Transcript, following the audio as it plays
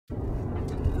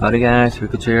Howdy guys,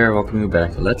 Rico here, welcome you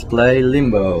back. Let's play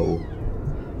Limbo.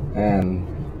 And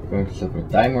I'm going to set my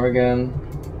timer again,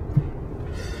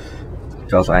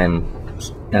 because I am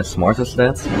as smart as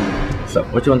that. So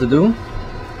what you want to do?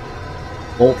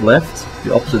 Hold left,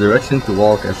 the opposite direction to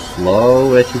walk as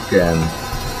slow as you can.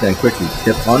 Then quickly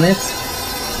get on it,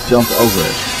 jump over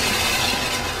it.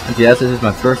 And yes, this is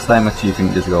my first time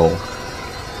achieving this goal.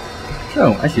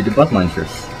 So I see the butt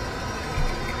munchers.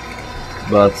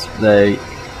 But they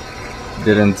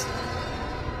didn't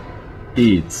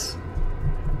eat.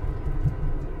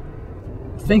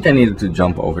 I think I needed to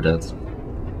jump over that.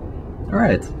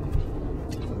 Alright.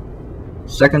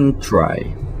 Second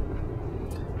try.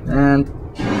 And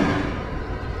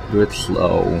do it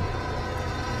slow.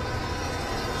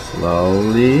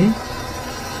 Slowly.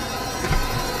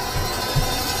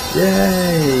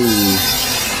 Yay!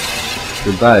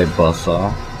 Goodbye,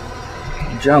 buzzsaw.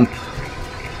 Jump.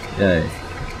 Yay.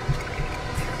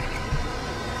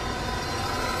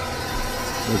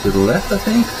 Go to the left, I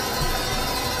think.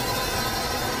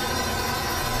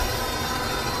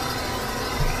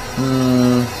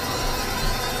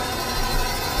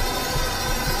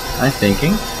 I'm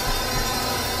thinking.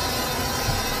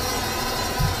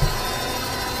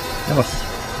 That was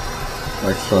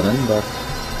quite sudden, but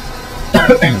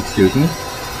excuse me.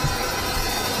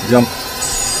 Jump.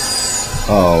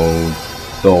 Oh,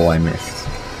 though I missed.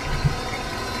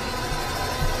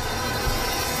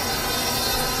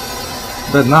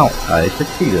 But now I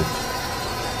succeeded.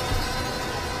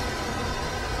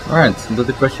 Alright, but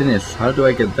the question is, how do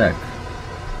I get back?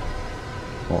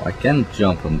 Well, I can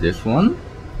jump on this one.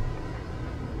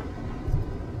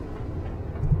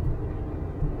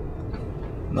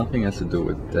 Nothing has to do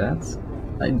with that.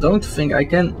 I don't think I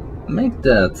can make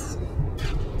that.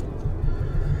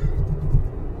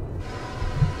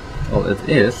 Well, it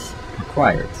is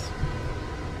required.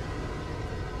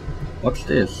 What's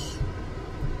this?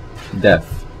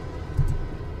 Death.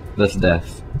 That's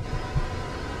death.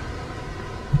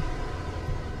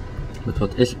 But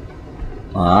what is...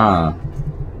 Ah,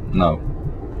 no.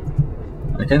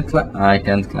 I can't climb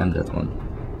that one.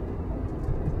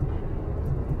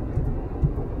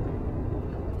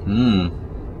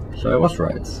 So I was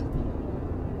right.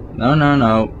 No, no,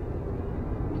 no.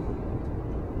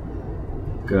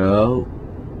 Go.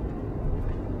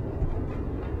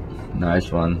 Nice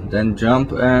one. Then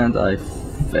jump and I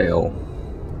fail.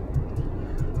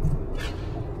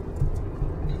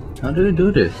 How do you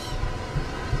do this?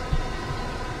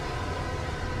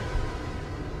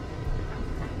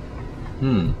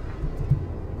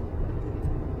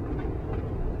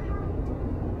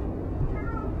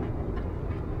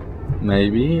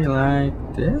 Maybe like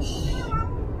this?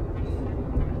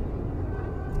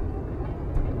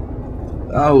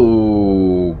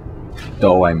 Oh,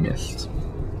 though I missed.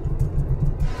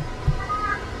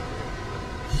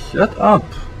 Shut up,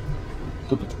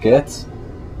 stupid cat.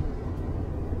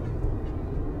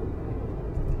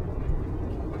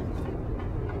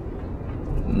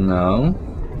 No.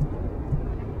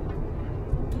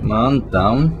 Come on,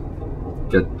 down.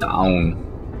 Get down.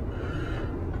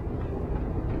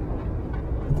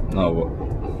 No,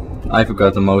 I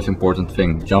forgot the most important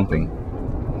thing, jumping.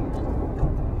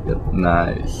 Good,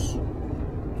 nice.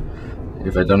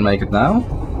 If I don't make it now,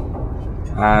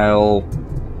 I'll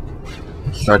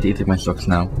start eating my socks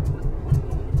now.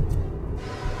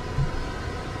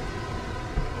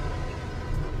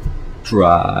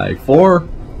 Try 4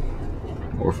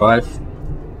 or 5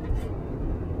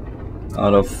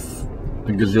 out of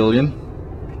a gazillion.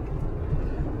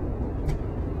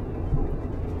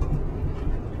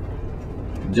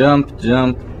 Jump,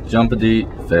 jump, jumpity,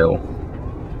 fail.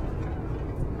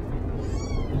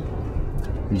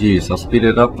 Jeez, I'll speed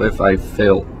it up if I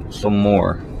fail some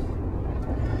more.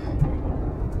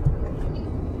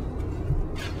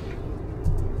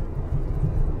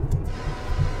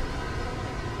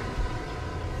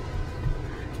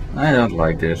 I don't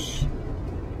like this.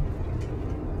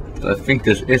 I think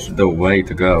this is the way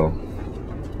to go.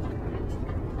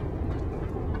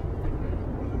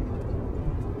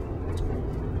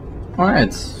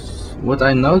 Alright, what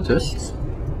I noticed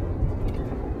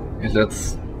is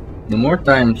that the more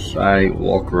times I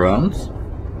walk around,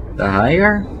 the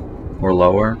higher or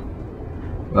lower,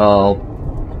 the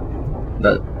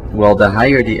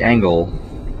higher the angle.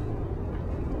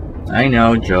 I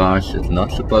know, Josh, it's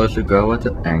not supposed to go at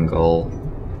an angle,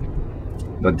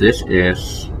 but this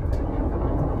is.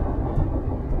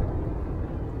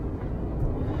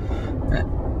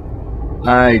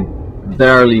 I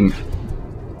barely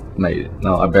made it.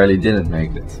 No, I barely didn't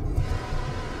make it.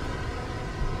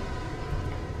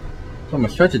 So my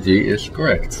strategy is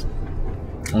correct.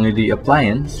 Only the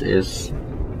appliance is,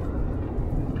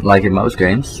 like in most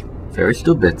games, very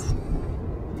stupid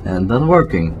and not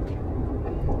working.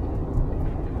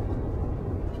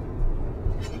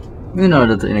 You know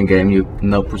that in a game you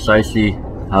know precisely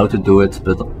how to do it,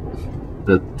 but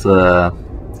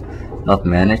not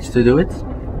manage to do it.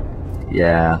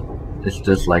 Yeah, it's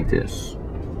just like this.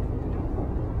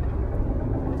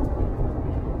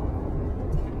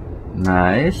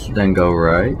 Nice, then go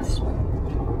right.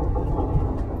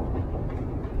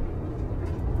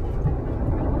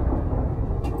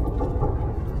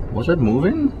 Was it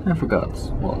moving? I forgot.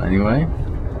 Well, anyway.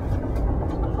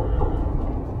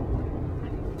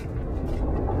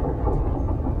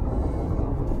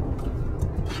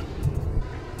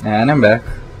 And I'm back.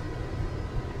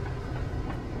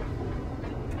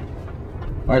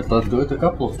 Alright, let's do it a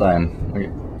couple of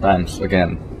times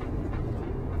again.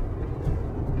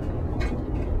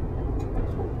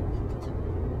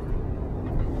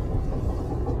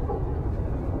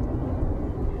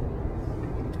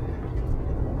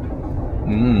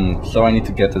 So I need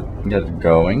to get it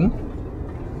going.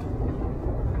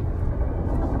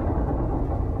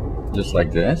 Just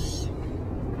like this.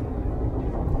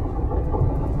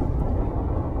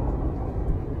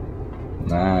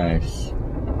 Nice.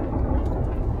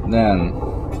 Then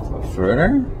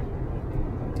further.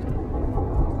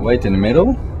 Wait in the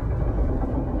middle.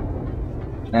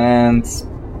 And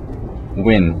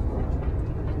win.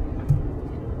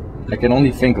 I can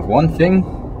only think of one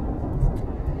thing.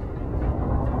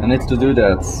 And it's to do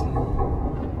that.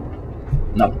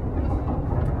 No.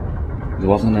 It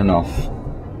wasn't enough.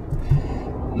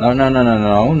 No,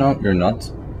 you're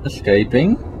not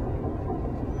escaping.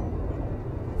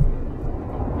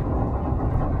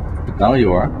 But now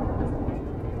you are.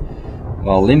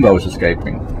 Well, Limbo is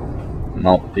escaping.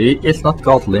 No, he is not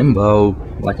called Limbo,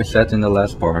 like I said in the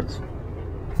last part.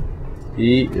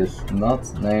 He is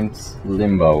not named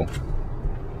Limbo.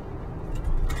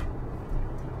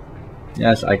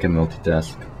 Yes, I can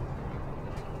multitask.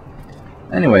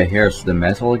 Anyway, here's the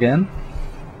metal again.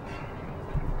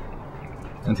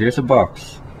 And here's a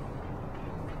box.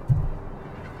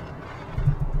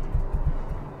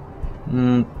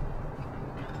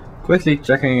 Quickly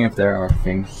checking if there are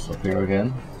things up here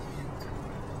again.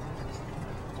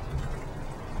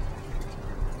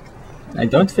 I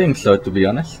don't think so, to be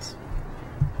honest.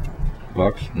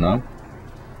 Box, no.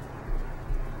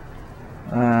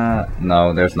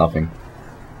 No, there's nothing.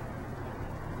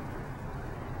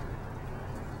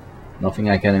 Nothing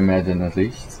I can imagine, at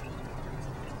least.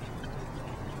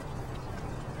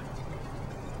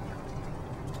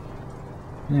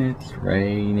 It's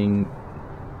raining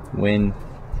wind.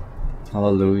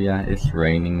 Hallelujah, it's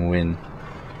raining wind.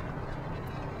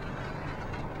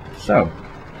 So.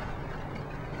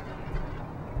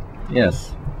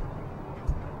 Yes.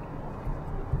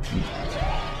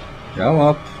 Go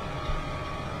up.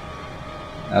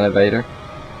 Elevator.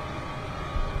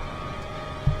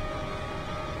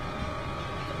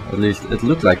 At least it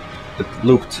looked like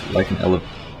an elevator.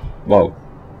 Whoa.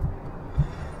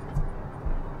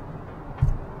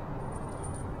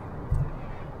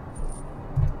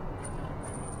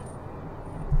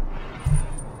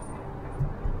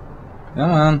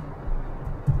 Come on.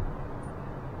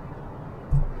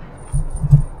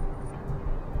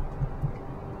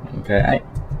 Okay,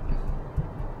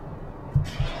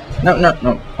 No,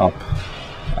 up.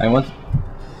 I want...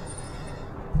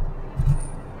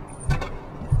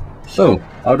 So,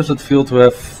 how does it feel to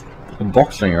have a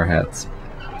box on your head?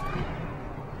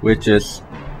 Which is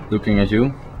looking at you.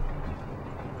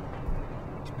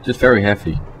 Which is very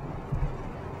heavy.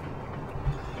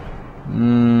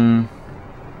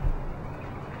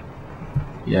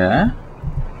 Yeah?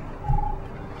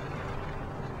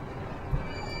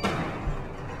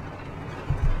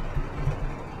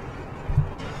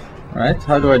 Right,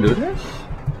 how do I do this?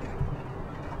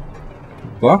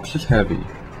 Box is heavy.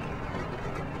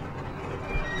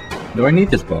 Do I need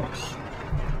this box?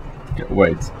 Okay,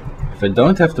 wait. If I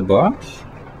don't have the box,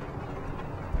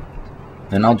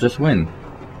 then I'll just win.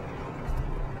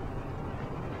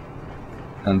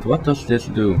 And what does this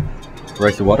do?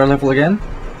 Raise the water level again?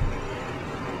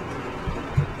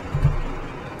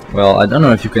 Well, I don't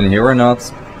know if you can hear or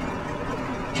not,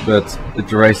 but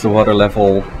it raised the water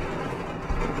level.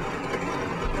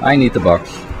 I need the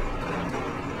box.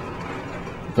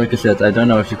 Like I said, I don't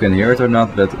know if you can hear it or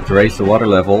not, but it raised the water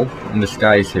level in the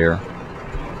skies here.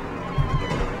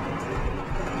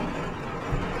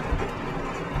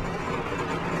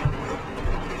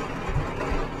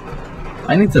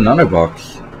 I need another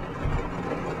box.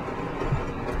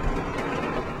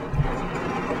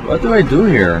 What do I do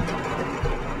here?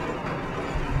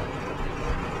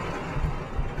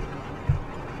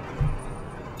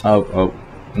 Oh, oh,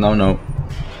 no, no.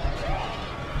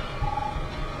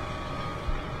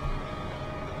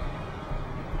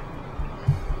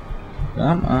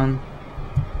 Come on.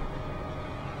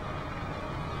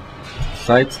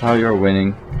 Sights how you're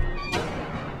winning.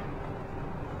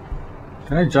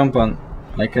 Can I jump on?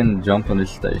 I can jump on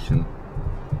this station.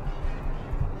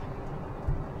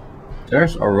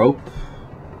 There's a rope.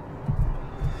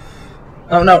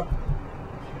 Oh no!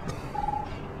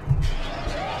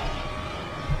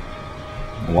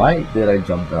 Why did I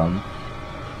jump down?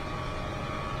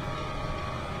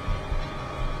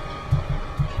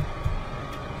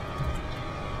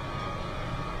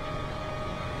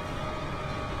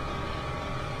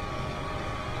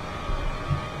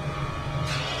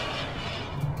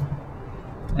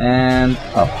 And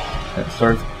up. It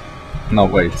starts. No,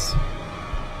 wait.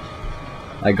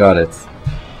 I got it.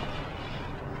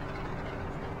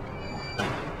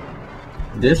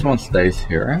 This one stays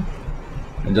here.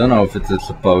 I don't know if it is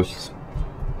supposed.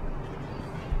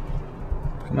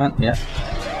 Come on, yeah.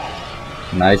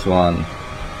 Nice one.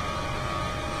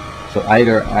 So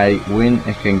either I win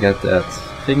and can get that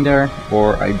thing there,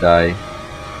 or I die.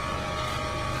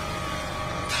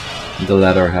 The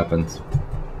latter happened.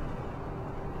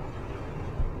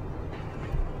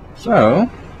 So,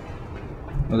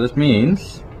 what this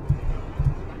means,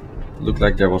 looked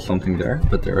like there was something there,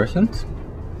 but there isn't.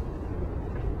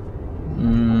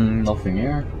 Nothing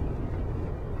here.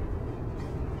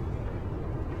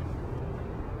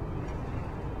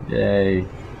 Yay.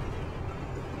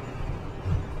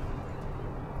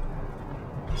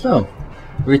 So,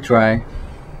 retry.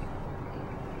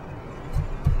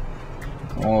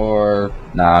 Or,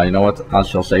 nah, you know what, I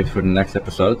shall save it for the next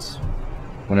episodes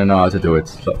when I know how to do it.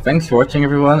 So, thanks for watching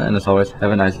everyone, and as always,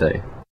 have a nice day.